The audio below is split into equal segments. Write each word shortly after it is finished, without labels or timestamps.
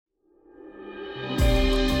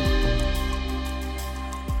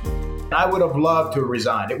I would have loved to have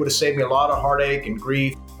resigned. It would have saved me a lot of heartache and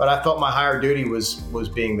grief, but I felt my higher duty was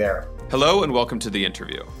being there. Hello and welcome to The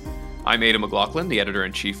Interview. I'm Aidan McLaughlin, the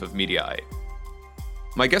editor-in-chief of Mediaite.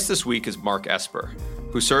 My guest this week is Mark Esper,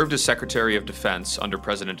 who served as Secretary of Defense under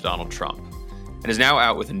President Donald Trump, and is now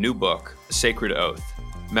out with a new book, A Sacred Oath,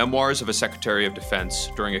 Memoirs of a Secretary of Defense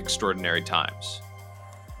During Extraordinary Times.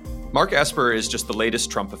 Mark Esper is just the latest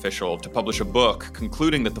Trump official to publish a book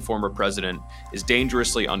concluding that the former president is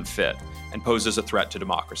dangerously unfit and poses a threat to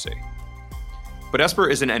democracy. But Esper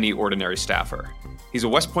isn't any ordinary staffer. He's a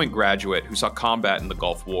West Point graduate who saw combat in the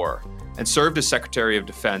Gulf War and served as Secretary of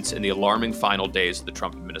Defense in the alarming final days of the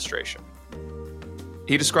Trump administration.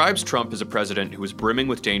 He describes Trump as a president who was brimming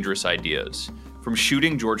with dangerous ideas, from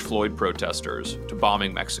shooting George Floyd protesters to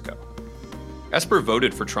bombing Mexico. Esper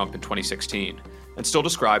voted for Trump in 2016 and still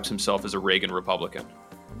describes himself as a Reagan Republican,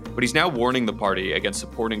 but he's now warning the party against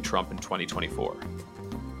supporting Trump in 2024.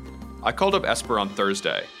 I called up Esper on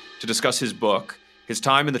Thursday to discuss his book, his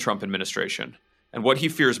time in the Trump administration, and what he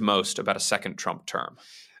fears most about a second Trump term.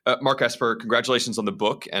 Mark Esper, congratulations on the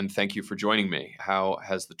book, and thank you for joining me. How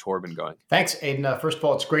has the tour been going? Thanks, Aidan. First of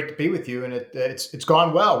all, it's great to be with you, and it's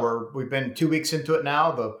gone well. We've been 2 weeks into it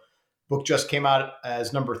now. The book just came out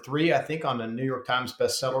as number 3, I think, on the New York Times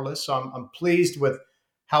bestseller list. So I'm pleased with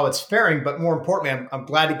how it's faring, but more importantly, I'm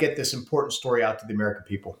glad to get this important story out to the American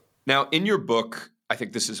people. Now, in your book, I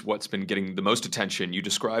think this is what's been getting the most attention. You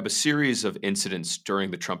describe a series of incidents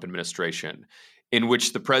during the Trump administration in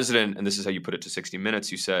which the president, and this is how you put it to 60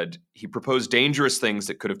 Minutes, you said he proposed dangerous things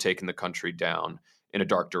that could have taken the country down in a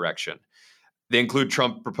dark direction. They include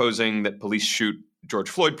Trump proposing that police shoot George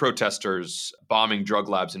Floyd protesters, bombing drug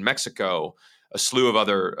labs in Mexico, a slew of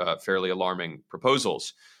other fairly alarming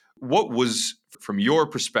proposals. What was, from your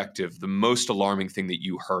perspective, the most alarming thing that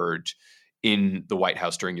you heard in the White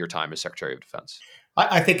House during your time as Secretary of Defense?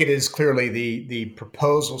 I think it is clearly the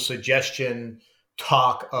proposal, suggestion,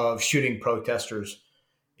 talk of shooting protesters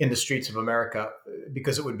in the streets of America,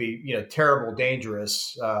 because it would be, terrible,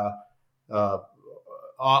 dangerous,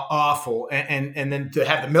 awful, and then to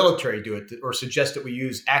have the military do it or suggest that we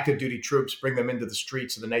use active duty troops, bring them into the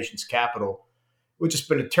streets of the nation's capital, which has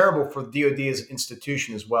been terrible for the DOD as an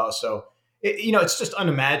institution as well. So, it's just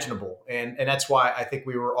unimaginable. And that's why I think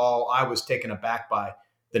I was taken aback by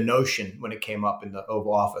the notion when it came up in the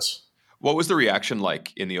Oval Office. What was the reaction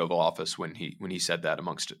like in the Oval Office when he said that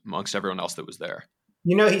amongst everyone else that was there?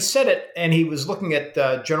 He said it, and he was looking at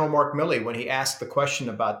General Mark Milley when he asked the question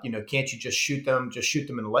about, can't you just shoot them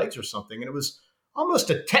in the legs or something? And it was almost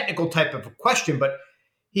a technical type of a question, but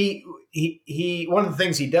he one of the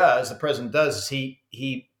things the president does, is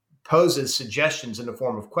he poses suggestions in the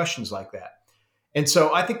form of questions like that. And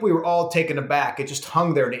so I think we were all taken aback. It just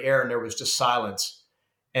hung there in the air, and there was just silence.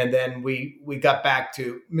 And then we got back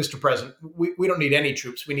to, Mr. President, we don't need any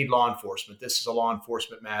troops. We need law enforcement. This is a law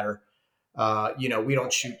enforcement matter. We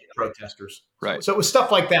don't shoot protesters. Right. So it was stuff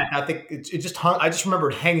like that. I think it just hung. I just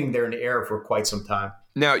remember it hanging there in the air for quite some time.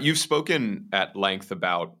 Now, you've spoken at length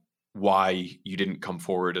about why you didn't come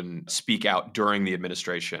forward and speak out during the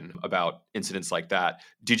administration about incidents like that.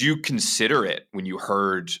 Did you consider it when you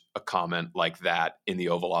heard a comment like that in the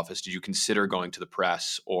Oval Office? Did you consider going to the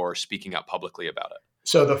press or speaking out publicly about it?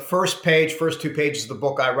 So the first 2 pages of the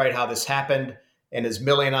book, I write how this happened. And as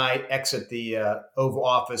Milley and I exit the Oval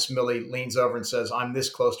Office, Milley leans over and says, "I'm this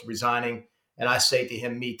close to resigning." And I say to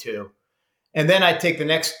him, "Me too." And then I take the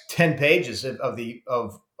next 10 pages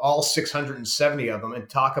of all 670 of them and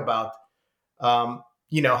talk about, how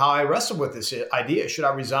I wrestled with this idea. Should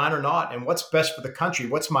I resign or not? And what's best for the country?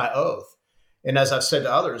 What's my oath? And as I've said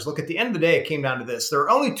to others, look, at the end of the day, it came down to this. There are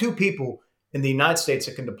only 2 people in the United States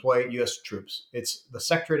that can deploy U.S. troops. It's the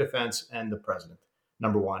Secretary of Defense and the President,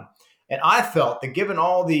 number one. And I felt that given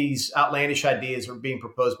all these outlandish ideas that were being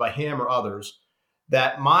proposed by him or others,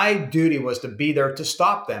 that my duty was to be there to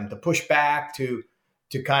stop them, to push back, to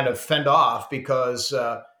kind of fend off, because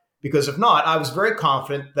if not, I was very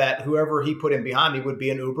confident that whoever he put in behind me would be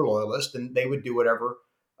an uber loyalist, and they would do whatever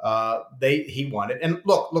he wanted. And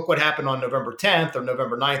look what happened on November 10th or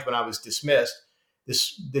November 9th when I was dismissed.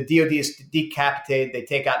 The DOD is decapitated. They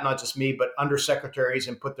take out not just me, but undersecretaries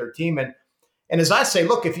and put their team in. And as I say,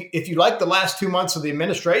 look, if you like the last 2 months of the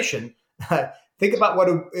administration, think about what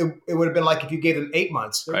it would have been like if you gave them 8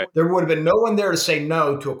 months. Right. There would have been no one there to say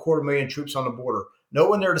no to 250,000 troops on the border. No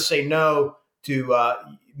one there to say no to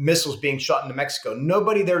missiles being shot into Mexico.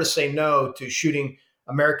 Nobody there to say no to shooting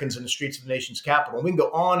Americans in the streets of the nation's capital. And we can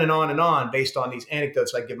go on and on and on based on these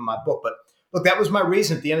anecdotes I give in my book. But look, that was my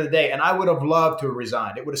reason at the end of the day. And I would have loved to have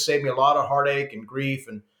resigned. It would have saved me a lot of heartache and grief.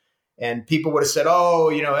 And people would have said, oh,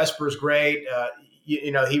 Esper's great.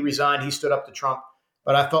 he resigned, he stood up to Trump,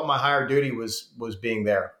 but I felt my higher duty was being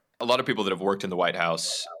there. A lot of people that have worked in the White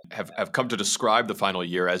House have come to describe the final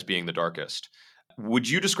year as being the darkest. Would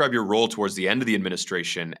you describe your role towards the end of the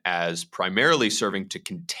administration as primarily serving to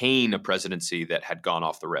contain a presidency that had gone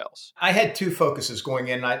off the rails? I had two focuses going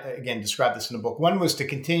in. I, again, described this in the book. One was to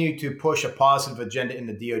continue to push a positive agenda in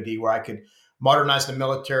the DoD where I could modernize the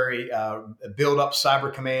military, build up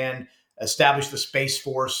cyber command, establish the Space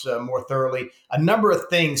Force more thoroughly, a number of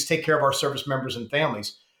things, take care of our service members and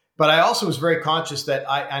families. But I also was very conscious that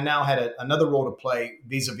I now had another role to play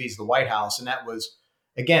vis-a-vis the White House, and that was,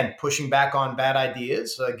 again, pushing back on bad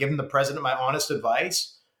ideas, giving the president my honest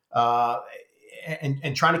advice,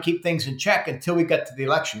 and trying to keep things in check until we got to the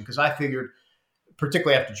election. Because I figured,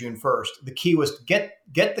 particularly after June 1st, the key was to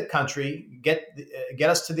get the country, get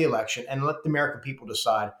us to the election, and let the American people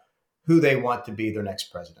decide who they want to be their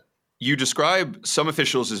next president. You describe some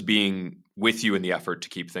officials as being with you in the effort to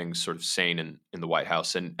keep things sort of sane in the White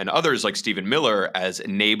House, and others like Stephen Miller as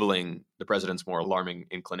enabling the president's more alarming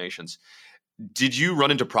inclinations. Did you run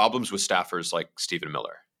into problems with staffers like Stephen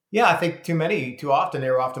Miller? Yeah, I think too often, they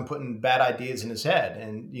were often putting bad ideas in his head.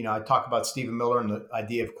 And, I talk about Stephen Miller and the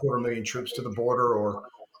idea of 250,000 troops to the border, or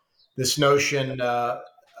this notion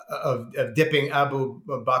of dipping Abu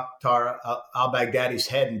Bakr al-Baghdadi's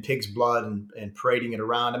head in pig's blood and parading it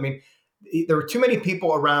around. I mean, there were too many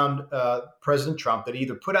people around President Trump that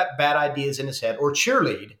either put out bad ideas in his head or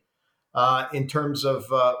cheerlead in terms of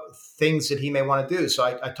things that he may want to do. So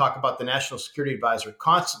I talk about the National Security Advisor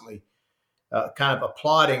constantly kind of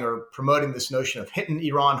applauding or promoting this notion of hitting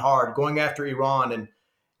Iran hard, going after Iran,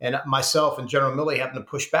 and myself and General Milley having to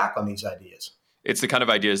push back on these ideas. It's the kind of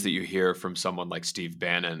ideas that you hear from someone like Steve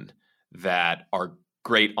Bannon that are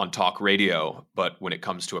great on talk radio, but when it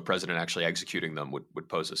comes to a president actually executing them would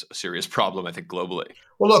pose a serious problem, I think, globally.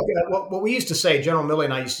 Well, look, what we used to say, General Milley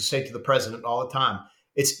and I used to say to the president all the time,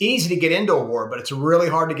 it's easy to get into a war, but it's really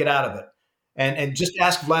hard to get out of it. And just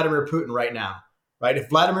ask Vladimir Putin right now, right? If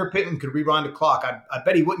Vladimir Putin could rewind the clock, I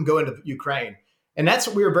bet he wouldn't go into Ukraine. And that's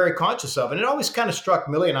what we were very conscious of. And it always kind of struck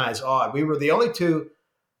Milley and I as odd. We were the only two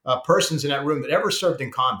persons in that room that ever served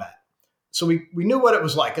in combat. So we knew what it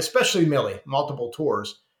was like, especially Milley, multiple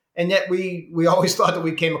tours. And yet we always thought that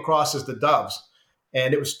we came across as the doves.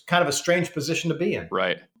 And it was kind of a strange position to be in.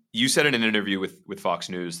 Right. You said in an interview with Fox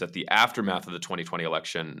News that the aftermath of the 2020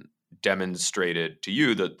 election demonstrated to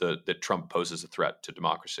you that Trump poses a threat to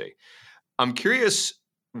democracy. I'm curious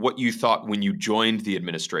what you thought when you joined the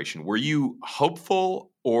administration. Were you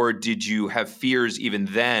hopeful, or did you have fears even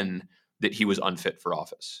then that he was unfit for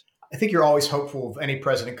office? I think you're always hopeful of any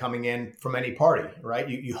president coming in from any party, right?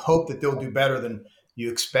 You hope that they'll do better than you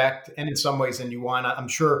expect, and in some ways than you want. I'm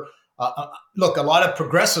sure, look, a lot of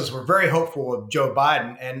progressives were very hopeful of Joe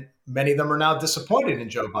Biden, and many of them are now disappointed in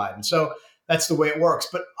Joe Biden. So that's the way it works.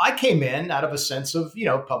 But I came in out of a sense of,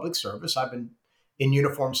 public service. I've been in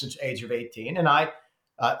uniform since the age of 18, and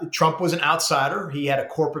Trump was an outsider. He had a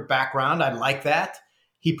corporate background. I like that.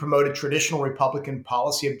 He promoted traditional Republican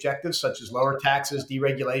policy objectives such as lower taxes,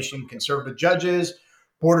 deregulation, conservative judges,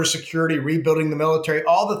 border security, rebuilding the military,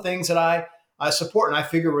 all the things that I support. And I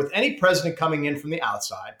figure with any president coming in from the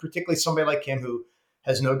outside, particularly somebody like him who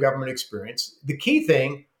has no government experience, the key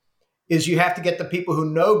thing is you have to get the people who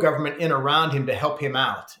know government in around him to help him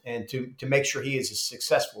out and to make sure he is as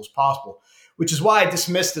successful as possible, which is why I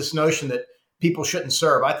dismiss this notion that people shouldn't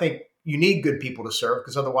serve. I think you need good people to serve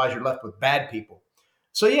because otherwise you're left with bad people.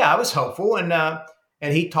 So yeah, I was hopeful, and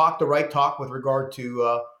he talked the right talk with regard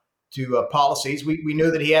to policies. We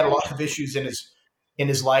knew that he had a lot of issues in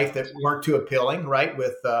his life that weren't too appealing, right?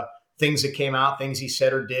 With things that came out, things he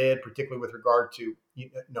said or did, particularly with regard to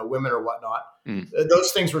women or whatnot.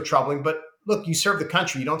 Those things were troubling. But look, you serve the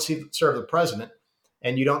country. You don't serve the president,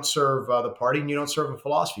 and you don't serve the party, and you don't serve a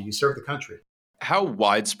philosophy. You serve the country. How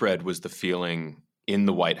widespread was the feeling in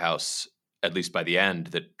the White House, at least by the end,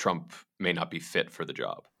 that Trump may not be fit for the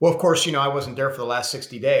job? Well, of course, I wasn't there for the last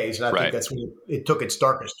 60 days. And I think that's when it took its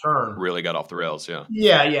darkest turn. Really got off the rails, yeah.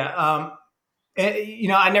 Yeah.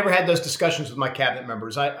 And, I never had those discussions with my cabinet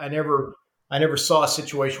members. I never saw a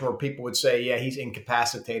situation where people would say, yeah, he's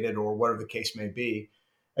incapacitated or whatever the case may be.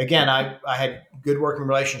 Again, I had good working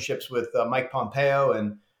relationships with Mike Pompeo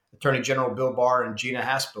and Attorney General Bill Barr and Gina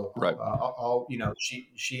Haspel. Right. All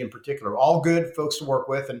she in particular, all good folks to work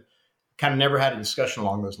with, and kind of never had a discussion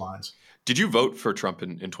along those lines. Did you vote for Trump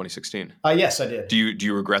in 2016? Yes, I did. Do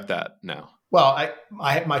you regret that now? Well,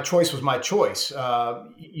 my choice was my choice. A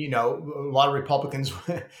lot of Republicans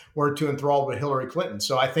weren't too enthralled with Hillary Clinton.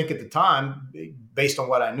 So I think at the time, based on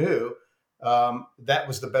what I knew, that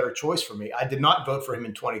was the better choice for me. I did not vote for him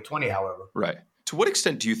in 2020, however. Right. To what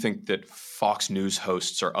extent do you think that Fox News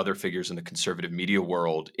hosts or other figures in the conservative media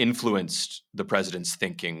world influenced the president's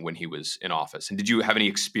thinking when he was in office? And did you have any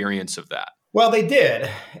experience of that? Well, they did,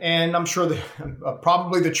 and I'm sure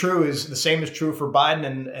probably the same is true for Biden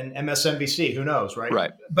and MSNBC. Who knows, right?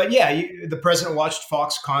 Right. But yeah, the president watched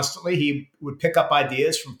Fox constantly. He would pick up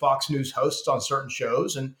ideas from Fox News hosts on certain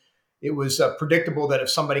shows, and it was predictable that if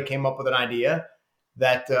somebody came up with an idea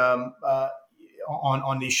that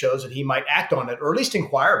on these shows, that he might act on it or at least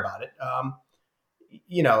inquire about it.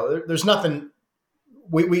 There's nothing.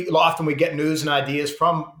 We often get news and ideas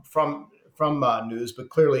from news, but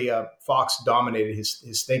clearly Fox dominated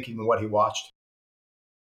his thinking and what he watched.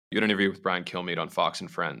 You had an interview with Brian Kilmeade on Fox and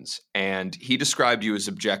Friends, and he described you as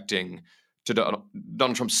objecting to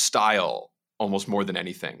Donald Trump's style almost more than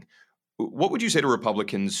anything. What would you say to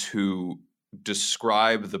Republicans who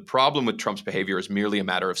describe the problem with Trump's behavior as merely a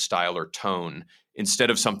matter of style or tone instead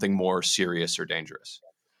of something more serious or dangerous?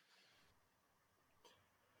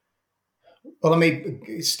 Well, let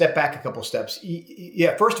me step back a couple steps.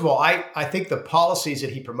 Yeah, first of all, I think the policies that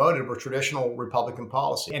he promoted were traditional Republican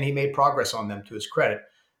policy, and he made progress on them to his credit.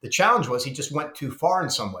 The challenge was he just went too far in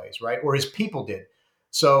some ways, right? Or his people did.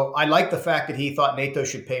 So I like the fact that he thought NATO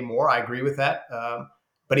should pay more. I agree with that.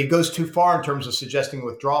 But he goes too far in terms of suggesting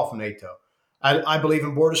withdrawal from NATO. I believe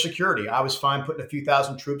in border security. I was fine putting a few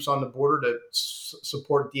thousand troops on the border to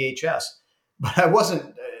support DHS. But I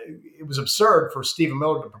wasn't. It was absurd for Stephen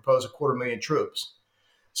Miller to propose 250,000 troops.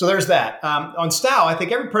 So there's that. On style, I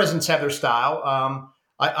think every president's have their style.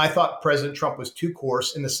 I thought President Trump was too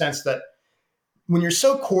coarse in the sense that when you're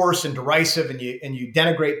so coarse and derisive and you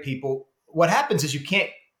denigrate people, what happens is you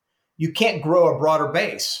can't grow a broader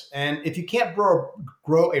base. And if you can't grow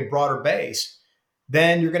a broader base,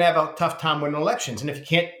 then you're going to have a tough time winning elections. And if you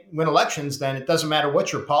can't win elections, then it doesn't matter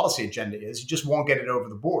what your policy agenda is. You just won't get it over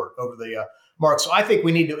the mark. So I think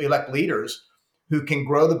we need to elect leaders who can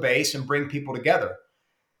grow the base and bring people together.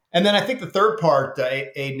 And then I think the third part,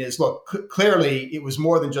 Aidan, is, look, clearly it was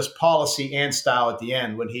more than just policy and style at the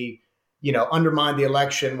end when he, undermined the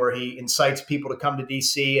election, where he incites people to come to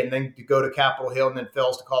D.C. and then to go to Capitol Hill and then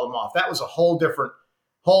fails to call them off. That was a whole different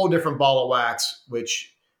ball of wax,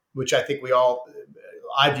 which I think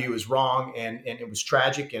I view as wrong, and it was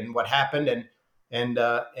tragic and what happened,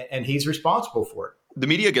 and he's responsible for it. The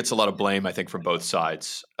media gets a lot of blame, I think, from both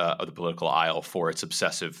sides of the political aisle for its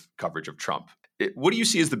obsessive coverage of Trump. What do you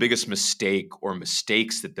see as the biggest mistake or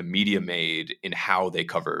mistakes that the media made in how they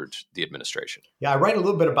covered the administration? Yeah, I write a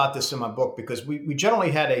little bit about this in my book because we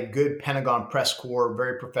generally had a good Pentagon press corps,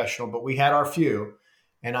 very professional, but we had our few,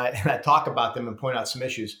 and I talk about them and point out some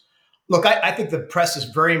issues. Look, I think the press is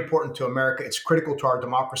very important to America. It's critical to our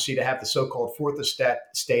democracy to have the so-called fourth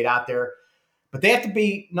estate out there. But they have to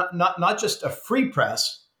be not just a free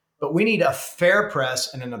press, but we need a fair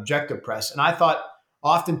press and an objective press. And I thought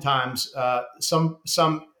oftentimes at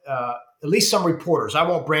least some reporters, I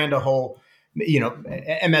won't brand a whole,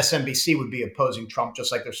 MSNBC would be opposing Trump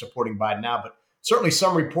just like they're supporting Biden now, but certainly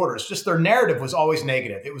some reporters, just their narrative was always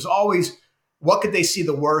negative. It was always, what could they see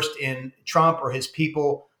the worst in Trump or his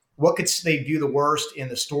people? What could they view the worst in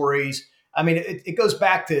the stories? I mean, it goes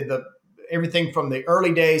back to everything from the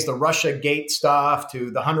early days, the Russia Gate stuff, to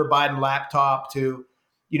the Hunter Biden laptop, to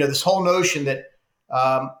this whole notion that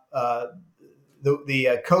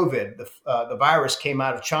the COVID, the virus came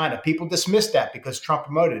out of China. People dismissed that because Trump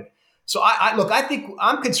promoted it. So I think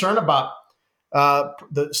I'm concerned about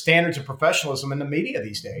the standards of professionalism in the media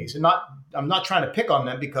these days, and I'm not trying to pick on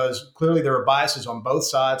them because clearly there are biases on both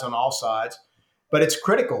sides, on all sides, but it's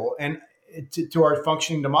critical and to our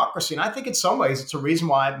functioning democracy. And I think in some ways it's a reason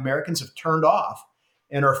why Americans have turned off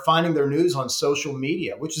and are finding their news on social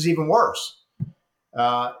media, which is even worse.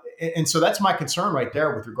 And so that's my concern right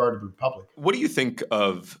there with regard to the Republic. What do you think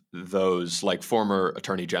of those, like former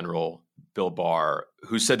Attorney General Bill Barr,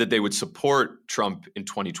 who said that they would support Trump in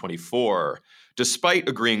 2024, despite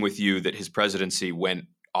agreeing with you that his presidency went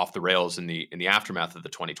off the rails in the aftermath of the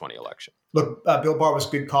 2020 election? Look, Bill Barr was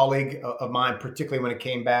a good colleague of mine, particularly when it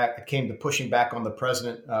came to pushing back on the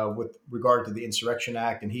president with regard to the Insurrection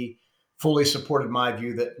Act, and he fully supported my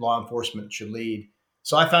view that law enforcement should lead.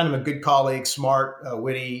 So I found him a good colleague, smart,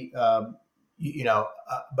 witty, but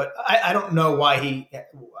I don't know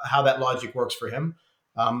how that logic works for him.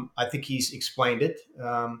 I think he's explained it.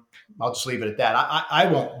 I'll just leave it at that. I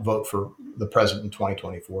won't vote for the president in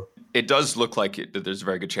 2024. It does look like there's a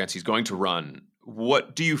very good chance he's going to run.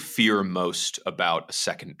 What do you fear most about a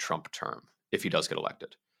second Trump term if he does get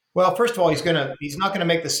elected? Well, first of all, he's not going to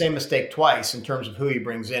make the same mistake twice in terms of who he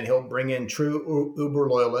brings in. He'll bring in true Uber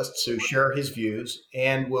loyalists who share his views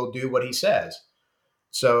and will do what he says.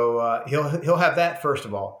 So he'll have that, first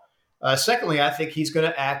of all. Secondly, I think he's going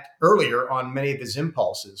to act earlier on many of his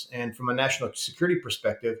impulses. And from a national security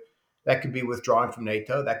perspective, that could be withdrawing from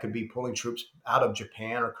NATO. That could be pulling troops out of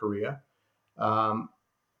Japan or Korea.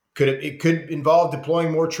 It could involve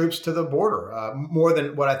deploying more troops to the border, more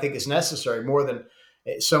than what I think is necessary, more than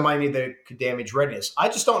so many that could damage readiness. I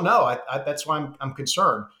just don't know. That's why I'm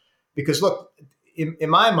concerned. Because look, in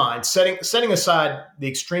my mind, setting aside the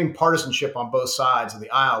extreme partisanship on both sides of the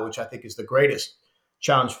aisle, which I think is the greatest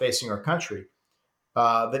challenge facing our country,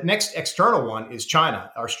 the next external one is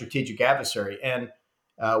China, our strategic adversary, and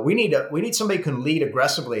we need somebody who can lead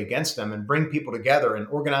aggressively against them and bring people together and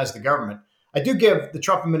organize the government. I do give the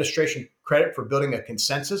Trump administration credit for building a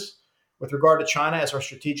consensus with regard to China as our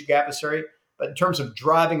strategic adversary, but in terms of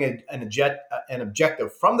driving an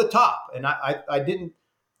objective from the top, and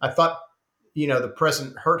I thought, the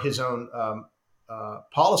president hurt his own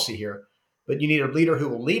policy here, but you need a leader who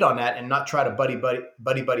will lead on that and not try to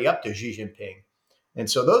buddy up to Xi Jinping. And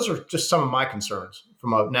so those are just some of my concerns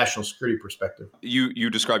from a national security perspective. You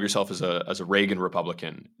describe yourself as a Reagan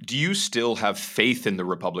Republican. Do you still have faith in the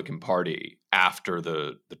Republican Party after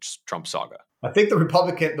the Trump saga? I think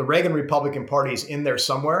the Reagan Republican Party is in there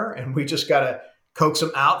somewhere, and we just got to coax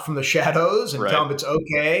them out from the shadows and tell them it's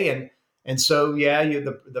okay. And so,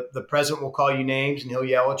 the president will call you names and he'll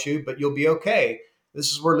yell at you, but you'll be okay. This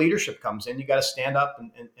is where leadership comes in. You got to stand up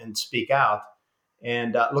and speak out.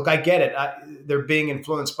 And look, I get it. They're being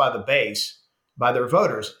influenced by the base, by their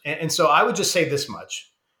voters. And so I would just say this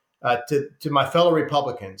much to my fellow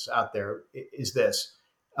Republicans out there is this.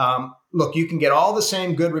 Look, you can get all the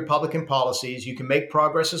same good Republican policies. You can make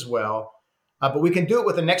progress as well. But we can do it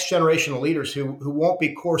with the next generation of leaders who won't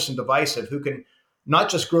be coarse and divisive, who can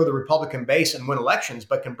not just grow the Republican base and win elections,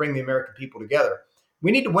 but can bring the American people together.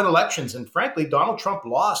 We need to win elections. And frankly, Donald Trump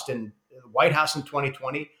lost in the White House in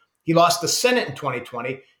 2020. He lost the Senate in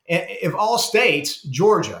 2020. And if all states,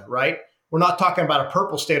 Georgia, right? We're not talking about a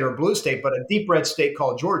purple state or a blue state, but a deep red state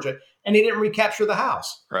called Georgia. And he didn't recapture the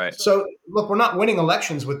House. Right. So look, we're not winning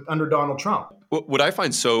elections under Donald Trump. What I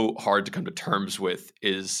find so hard to come to terms with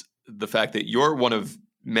is the fact that you're one of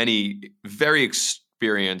many very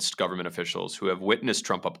experienced government officials who have witnessed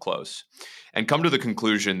Trump up close and come to the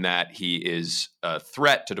conclusion that he is a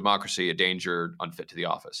threat to democracy, a danger, unfit to the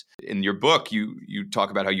office. In your book, you talk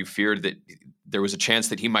about how you feared that there was a chance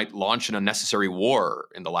that he might launch an unnecessary war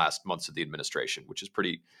in the last months of the administration, which is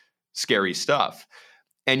pretty scary stuff.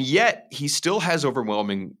 And yet he still has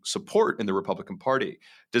overwhelming support in the Republican Party.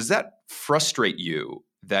 Does that frustrate you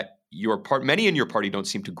that many in your party don't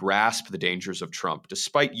seem to grasp the dangers of Trump,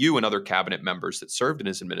 despite you and other cabinet members that served in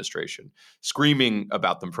his administration screaming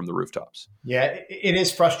about them from the rooftops? Yeah, it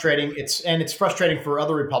is frustrating. It's frustrating for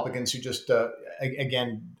other Republicans who just,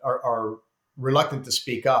 again, are reluctant to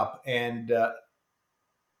speak up. And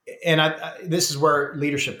this is where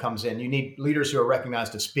leadership comes in. You need leaders who are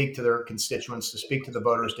recognized to speak to their constituents, to speak to the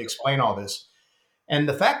voters, to explain all this. And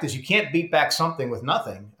the fact is, you can't beat back something with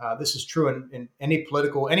nothing. This is true in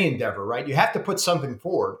any endeavor, right? You have to put something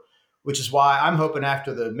forward, which is why I'm hoping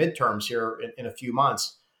after the midterms here in a few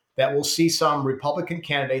months that we'll see some Republican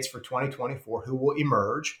candidates for 2024 who will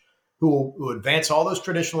emerge, who will advance all those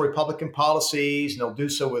traditional Republican policies, and they'll do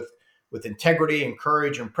so with integrity and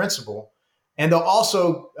courage and principle. And they'll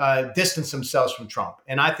also distance themselves from Trump.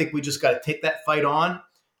 And I think we just got to take that fight on.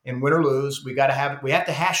 And win or lose, we have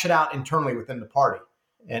to hash it out internally within the party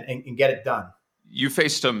and get it done. You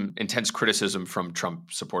faced some intense criticism from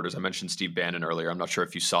Trump supporters. I mentioned Steve Bannon earlier. I'm not sure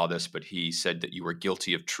if you saw this, but he said that you were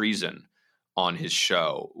guilty of treason on his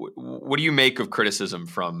show. What do you make of criticism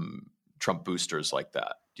from Trump boosters like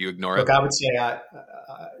that? Do you ignore it? Look, I would say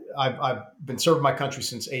I've been serving my country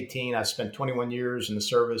since 18. I spent 21 years in the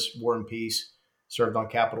service, War and Peace, served on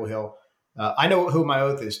Capitol Hill. I know who my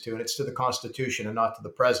oath is to, and it's to the Constitution and not to the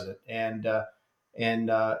president. And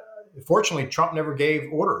fortunately, Trump never gave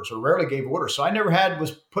orders or rarely gave orders. So I never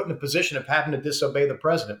was put in a position of having to disobey the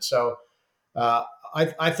president. So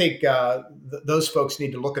I think those folks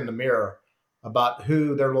need to look in the mirror about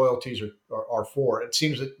who their loyalties are for. It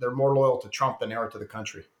seems that they're more loyal to Trump than they are to the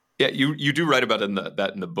country. Yeah, you do write about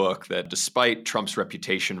that in the book, that despite Trump's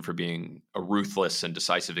reputation for being a ruthless and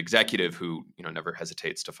decisive executive who never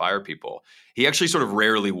hesitates to fire people, he actually sort of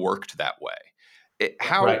rarely worked that way.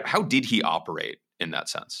 How did he operate in that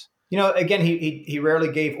sense? Again, he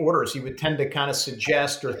rarely gave orders. He would tend to kind of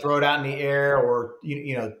suggest or throw it out in the air, or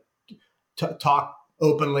talk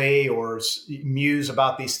openly or muse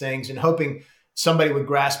about these things, and hoping somebody would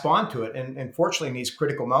grasp onto it. And fortunately, in these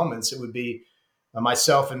critical moments, it would be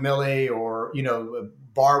myself and Milley, or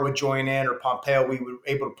Barr would join in, or Pompeo. We were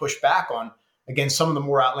able to push back on again, some of the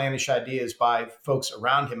more outlandish ideas by folks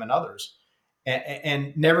around him and others,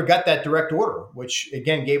 and never got that direct order, which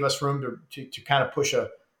again gave us room to kind of push a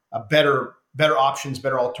better options,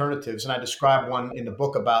 better alternatives. And I described one in the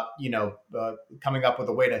book about coming up with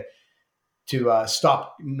a way to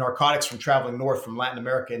stop narcotics from traveling north from Latin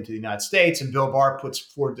America into the United States. And Bill Barr puts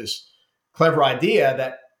forward this clever idea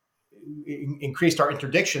that increased our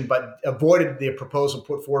interdiction, but avoided the proposal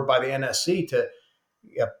put forward by the NSC to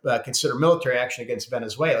consider military action against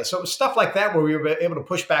Venezuela. So it was stuff like that where we were able to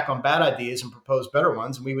push back on bad ideas and propose better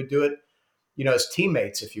ones. And we would do it, as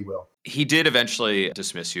teammates, if you will. He did eventually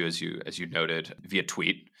dismiss you, as you noted, via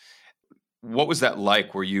tweet. What was that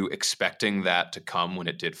like? Were you expecting that to come when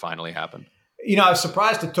it did finally happen? I was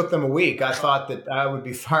surprised it took them a week. I thought that I would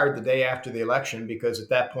be fired the day after the election because at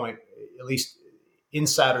that point, at least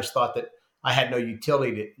insiders thought that I had no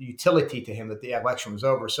utility to him, that the election was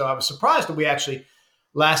over. So I was surprised that we actually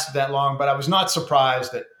lasted that long, but I was not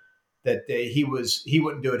surprised that he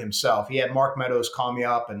wouldn't do it himself. He had Mark Meadows call me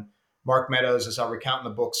up, and Mark Meadows, as I recount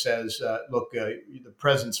in the book, says, look, the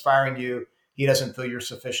president's firing you. He doesn't feel you're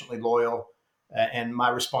sufficiently loyal. And my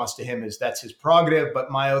response to him is that's his prerogative, but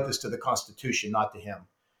my oath is to the Constitution, not to him.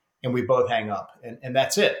 And we both hang up. And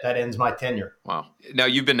that's it. That ends my tenure. Wow. Now,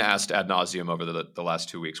 you've been asked ad nauseum over the last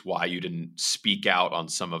 2 weeks why you didn't speak out on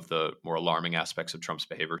some of the more alarming aspects of Trump's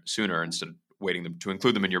behavior sooner instead of waiting to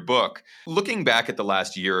include them in your book. Looking back at the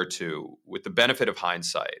last year or two, with the benefit of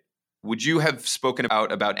hindsight, would you have spoken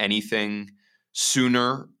out about anything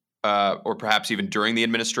sooner or perhaps even during the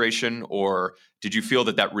administration? Or did you feel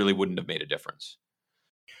that really wouldn't have made a difference?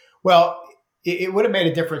 Well, it would have made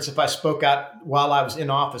a difference if I spoke out while I was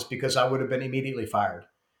in office, because I would have been immediately fired.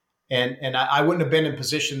 And I wouldn't have been in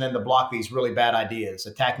position then to block these really bad ideas,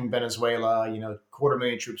 attacking Venezuela,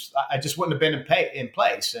 250,000 troops. I just wouldn't have been in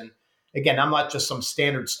place. And again, I'm not just some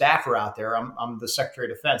standard staffer out there. I'm the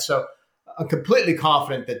Secretary of Defense. So I'm completely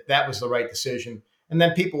confident that was the right decision. And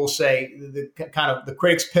then people will say, the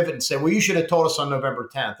critics pivot and say, well, you should have told us on November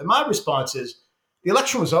 10th. And my response is, the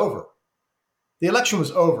election was over. The election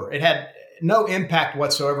was over. It had no impact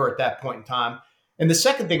whatsoever at that point in time. And the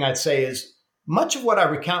second thing I'd say is, much of what I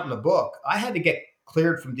recount in the book, I had to get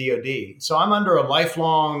cleared from DOD. So I'm under a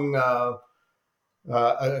lifelong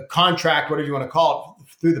a contract, whatever you want to call it,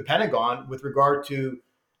 through the Pentagon with regard to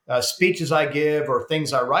speeches I give or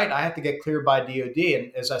things I write. I have to get cleared by DOD.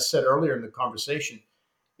 And as I said earlier in the conversation,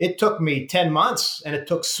 it took me 10 months and it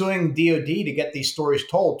took suing DOD to get these stories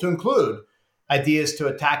told, to include ideas to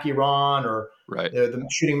attack Iran or the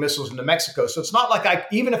shooting missiles into Mexico. So it's not like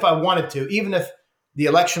even if I wanted to, even if the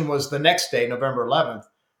election was the next day, November 11th,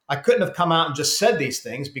 I couldn't have come out and just said these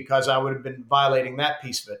things because I would have been violating that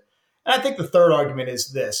piece of it. And I think the third argument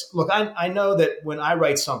is this. Look, I know that when I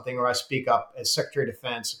write something or I speak up as Secretary of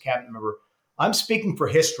Defense, a cabinet member, I'm speaking for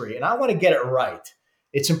history and I want to get it right.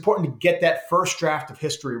 It's important to get that first draft of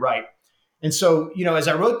history right. And so, as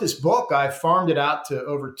I wrote this book, I farmed it out to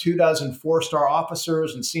over 24 four-star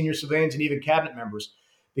officers and senior civilians and even cabinet members,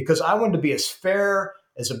 because I wanted to be as fair,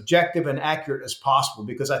 as objective and accurate as possible,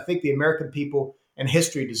 because I think the American people and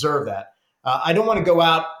history deserve that. I don't want to go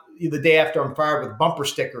out the day after I'm fired with bumper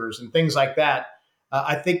stickers and things like that.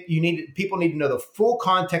 I think people need to know the full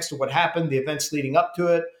context of what happened, the events leading up to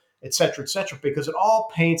it, et cetera, because it all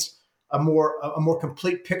paints a more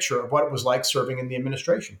complete picture of what it was like serving in the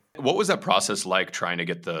administration. What was that process like, trying to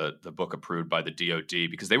get the book approved by the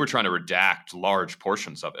DOD? Because they were trying to redact large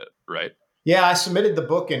portions of it, right? Yeah, I submitted the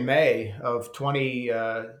book in May of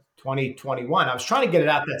 2021. I was trying to get it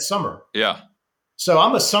out that summer. Yeah. So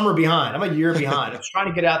I'm a summer behind. I'm a year behind. I was trying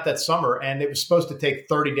to get out that summer, and it was supposed to take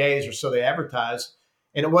 30 days or so, they advertised.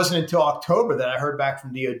 And it wasn't until October that I heard back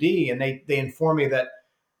from DOD, and they informed me that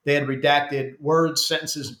they had redacted words,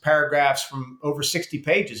 sentences, and paragraphs from over 60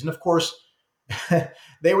 pages. And of course,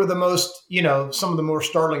 they were some of the more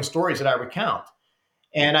startling stories that I recount.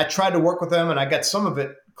 And I tried to work with them and I got some of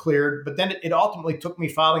it cleared, but then it ultimately took me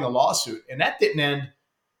filing a lawsuit. And that didn't end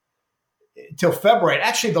until February.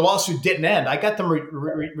 Actually, the lawsuit didn't end. I got them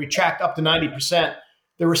retract up to 90%.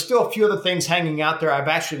 There were still a few other things hanging out there. I've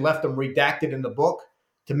actually left them redacted in the book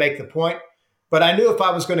to make the point. But I knew if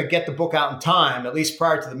I was going to get the book out in time, at least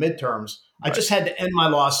prior to the midterms, I just had to end my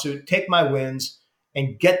lawsuit, take my wins,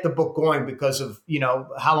 and get the book going because of,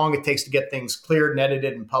 how long it takes to get things cleared and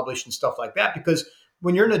edited and published and stuff like that. Because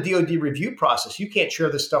when you're in a DOD review process, you can't share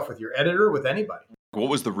this stuff with your editor, with anybody. What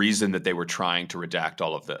was the reason that they were trying to redact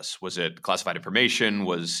all of this? Was it classified information?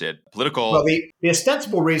 Was it political? Well, the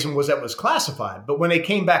ostensible reason was that it was classified. But when they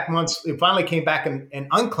finally came back and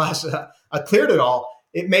unclassified, cleared it all,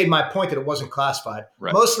 it made my point that it wasn't classified.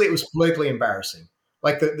 Right. Mostly it was politically embarrassing.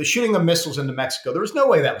 Like the shooting of missiles into Mexico, there was no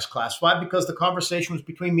way that was classified because the conversation was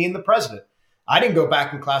between me and the president. I didn't go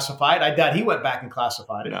back and classify it. I doubt he went back and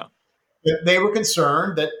classified it. No. They were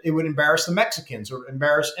concerned that it would embarrass the Mexicans or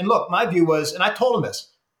embarrass. And look, my view was, and I told him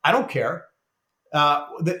this, I don't care.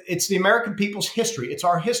 It's the American people's history. It's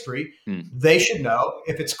our history. They should know.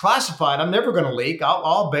 If it's classified, I'm never going to leak.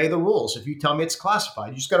 I'll obey the rules. If you tell me it's classified,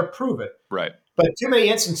 you just got to prove it. Right. But too many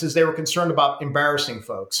instances, they were concerned about embarrassing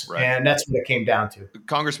folks. Right. And that's what it came down to.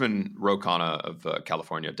 Congressman Ro Khanna of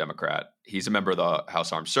California, Democrat, he's a member of the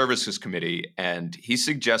House Armed Services Committee, and he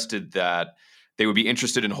suggested that they would be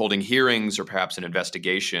interested in holding hearings or perhaps an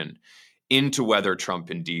investigation into whether Trump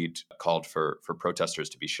indeed called for protesters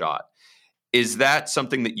to be shot. Is that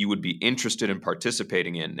something that you would be interested in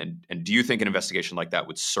participating in? And do you think an investigation like that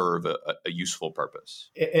would serve a useful purpose?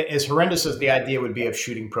 As horrendous as the idea would be of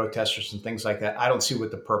shooting protesters and things like that, I don't see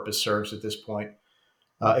what the purpose serves at this point.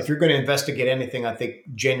 If you're going to investigate anything, I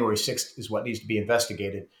think January 6th is what needs to be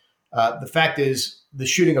investigated. The fact is, the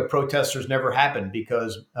shooting of protesters never happened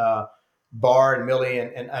because Barr and Millie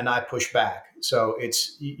and I pushed back. So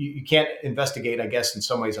it's you can't investigate, I guess, in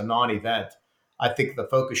some ways, a non-event. I think the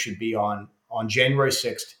focus should be on January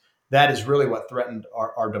 6th. That is really what threatened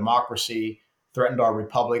our democracy, threatened our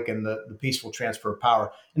republic, and the peaceful transfer of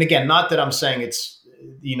power. And again, not that I'm saying it's,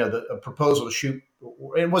 a proposal to shoot.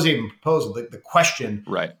 It wasn't even a proposal. The question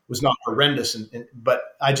was not horrendous, but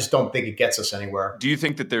I just don't think it gets us anywhere. Do you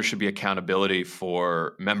think that there should be accountability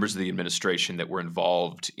for members of the administration that were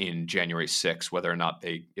involved in January 6th, whether or not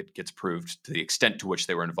it gets proved to the extent to which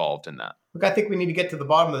they were involved in that? Look, I think we need to get to the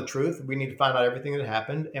bottom of the truth. We need to find out everything that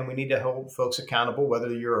happened, and we need to hold folks accountable,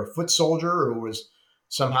 whether you're a foot soldier who was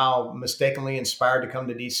somehow mistakenly inspired to come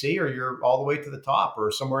to D.C. or you're all the way to the top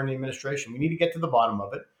or somewhere in the administration. We need to get to the bottom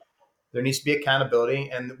of it. There needs to be accountability,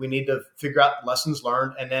 and we need to figure out lessons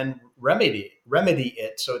learned and then remedy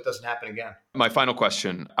it so it doesn't happen again. My final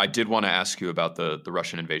question, I did want to ask you about the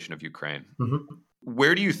Russian invasion of Ukraine. Mm-hmm.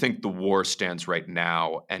 Where do you think the war stands right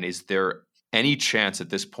now? And is there any chance at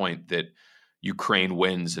this point that Ukraine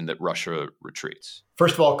wins and that Russia retreats?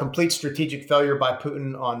 First of all, complete strategic failure by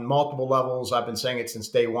Putin on multiple levels. I've been saying it since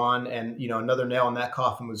day one. And, another nail in that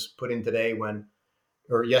coffin was put in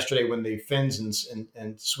yesterday when the Finns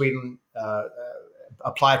and Sweden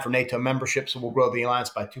applied for NATO membership. So we'll grow the alliance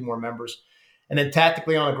by 2 more members. And then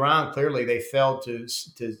tactically on the ground, clearly they failed to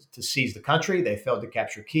seize the country. They failed to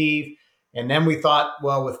capture Kyiv. And then we thought,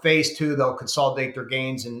 well, with phase 2, they'll consolidate their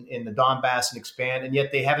gains in the Donbass and expand. And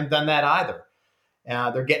yet they haven't done that either.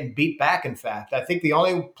 They're getting beat back, in fact. I think the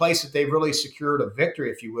only place that they've really secured a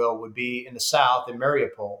victory, if you will, would be in the south, in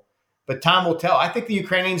Mariupol. But time will tell. I think the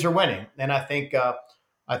Ukrainians are winning. And I think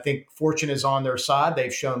fortune is on their side.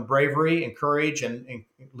 They've shown bravery and courage and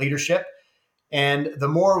leadership. And the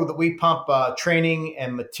more that we pump training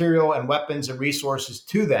and material and weapons and resources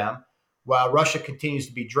to them, while Russia continues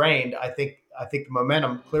to be drained, I think the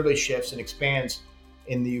momentum clearly shifts and expands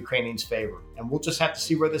in the Ukrainians' favor. And we'll just have to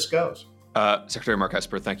see where this goes. Secretary Mark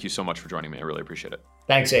Esper, thank you so much for joining me. I really appreciate it.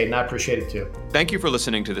 Thanks, Aidan. I appreciate it too. Thank you for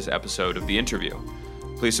listening to this episode of The Interview.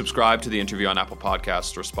 Please subscribe to The Interview on Apple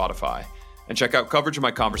Podcasts or Spotify, and check out coverage of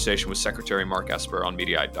my conversation with Secretary Mark Esper on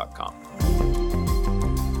Mediaite.com.